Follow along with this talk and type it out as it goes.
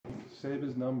Save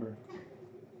his number.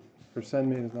 Or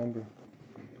send me his number.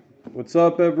 What's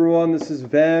up, everyone? This is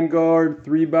Vanguard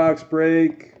 3-box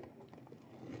break.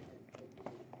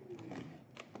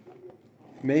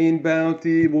 Main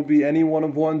bounty will be any one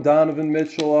of one Donovan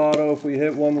Mitchell auto. If we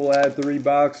hit one, we'll add 3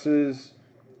 boxes.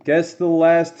 Guess the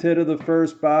last hit of the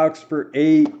first box for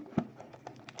 8.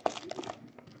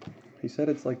 He said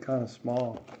it's like kind of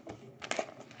small.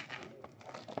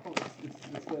 Oh,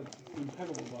 it's that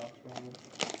impeccable box, probably.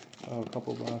 Oh, a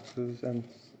couple boxes and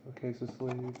a case of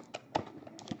sleeves.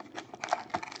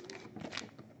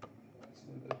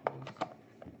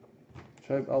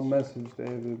 I'll message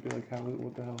David, be like,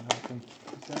 what the hell happened?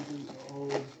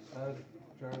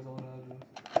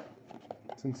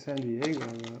 It's in San Diego,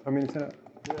 though. I mean, it's in...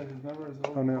 Yeah, his number is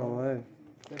old. Oh, no, LA.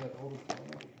 Yeah, that old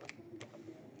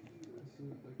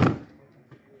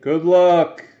Good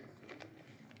luck!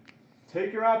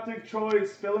 Take your optic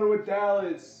choice. Filler with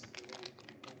Dallas.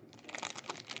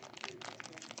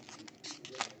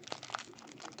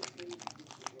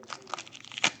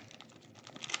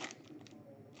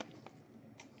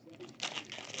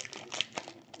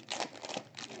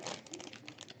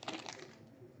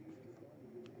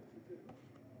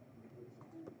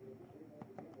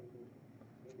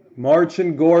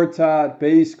 Marcin Gortat,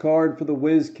 base card for the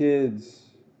Whiz Kids.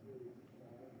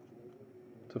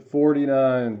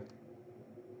 /49.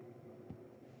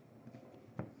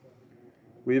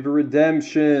 We have a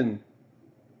redemption.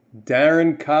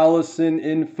 Darren Collison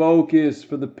in focus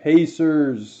for the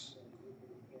Pacers.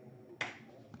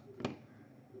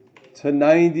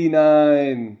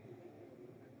 /99.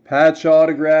 Patch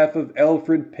autograph of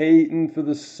Elfrid Payton for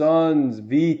the Suns,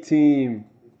 V-Team.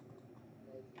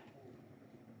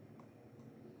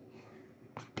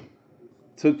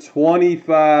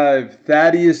 /25.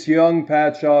 Thaddeus Young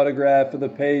patch autograph for the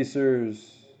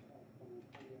Pacers.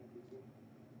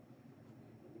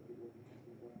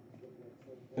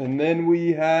 And then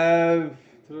we have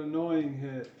It's an annoying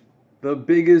hit. the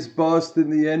biggest bust in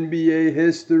the NBA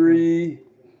history,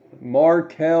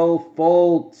 Markelle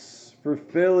Fultz for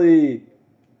Philly.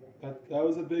 That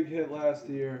was a big hit last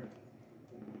year.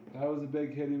 That was a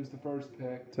big hit. He was the first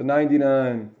pick.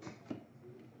 /99.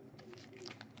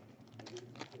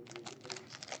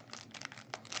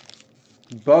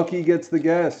 Bucky gets the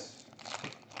guess.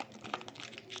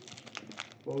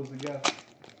 What was the guess?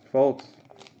 Fultz.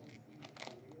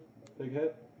 Big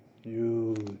hit?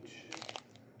 Huge.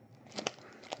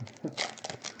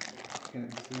 Can't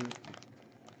see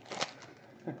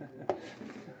it.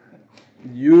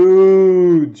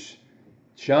 Huge.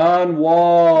 John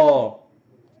Wall.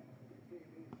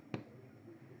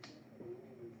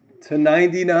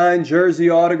 /99 jersey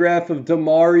autograph of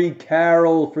Damari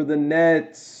Carroll for the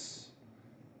Nets.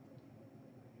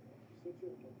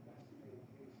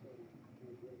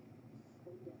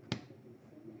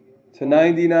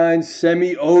 /99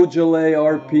 Semi Ojale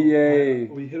RPA.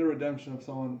 We hit a redemption of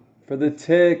someone. For the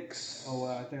Ticks. Oh,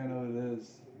 wow. I think I know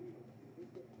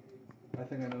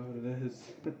who it is.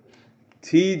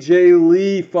 TJ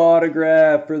Leaf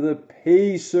autograph for the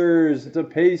Pacers. It's a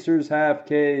Pacers half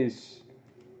case.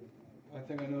 I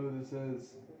think I know who this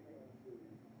is.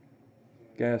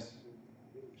 Guess.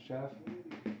 Chef?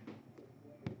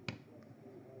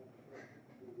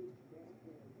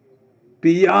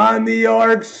 Beyond the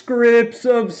Arc scripts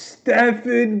of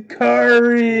Stephen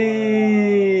Curry.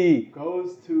 Wow.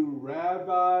 Goes to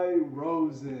Rabbi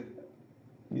Rosen.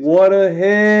 What a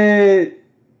hit.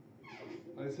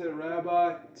 Nice hit,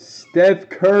 Rabbi. Steph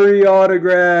Curry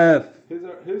autograph.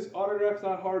 His autograph's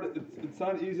not hard. It's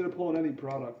not easy to pull in any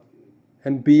product.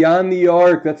 And Beyond the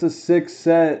Arc, that's a 6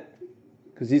 set.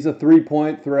 Because he's a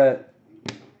 3-point threat.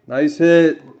 Nice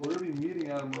hit. We're going to be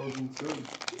meeting Adam Rosen soon.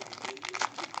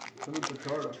 Come in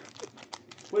Jakarta.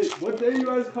 Wait, what day are you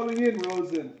guys coming in,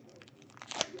 Rosen?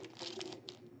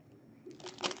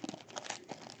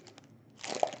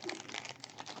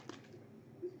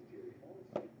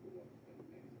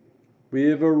 We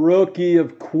have a rookie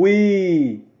of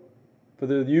Quee for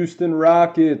the Houston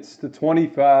Rockets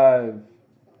 /25.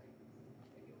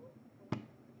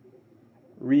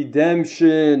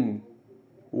 Redemption.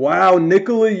 Wow,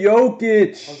 Nikola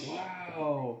Jokic. Oh, wow.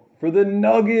 For the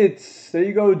Nuggets. There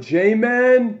you go,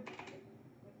 J-Man.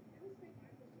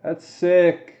 That's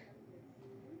sick.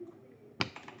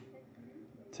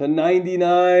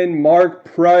 /99, Mark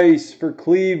Price for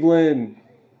Cleveland.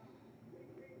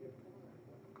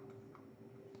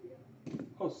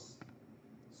 Oh,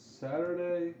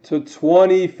 Saturday.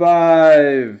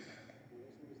 /25,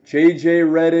 JJ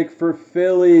Redick for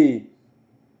Philly.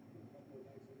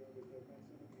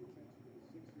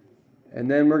 And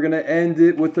then we're going to end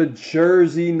it with a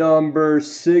jersey number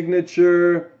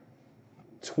signature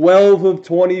 12 of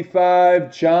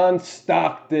 25, John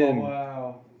Stockton. Oh,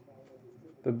 wow.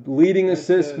 The leading Nice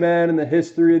assist hit. man in the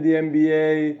history of the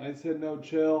NBA. Nice hit, no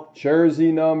chill.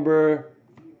 Jersey number.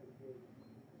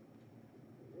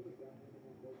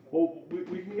 Well,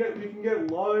 we can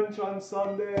get lunch on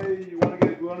Sunday. You want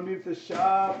to meet at the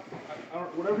shop? I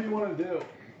don't, whatever you want to do.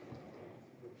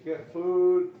 Get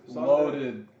food. Sunday.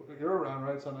 Loaded. You're around,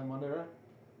 right? Sunday, Monday, right?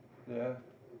 Yeah.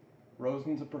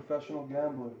 Rosen's a professional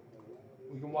gambler.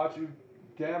 We can watch you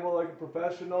gamble like a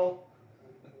professional.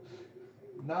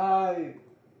 Nice.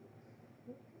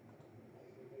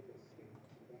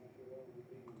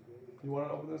 You want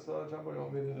to open this, Jumbo? Or you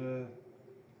want me to?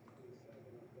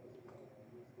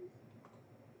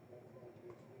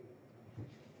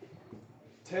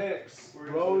 Ticks,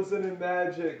 Rosen and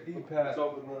Magic, E-Pat. Let's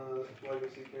open the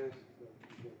legacy case.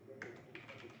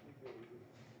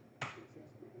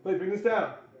 Wait, bring this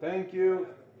down. Thank you.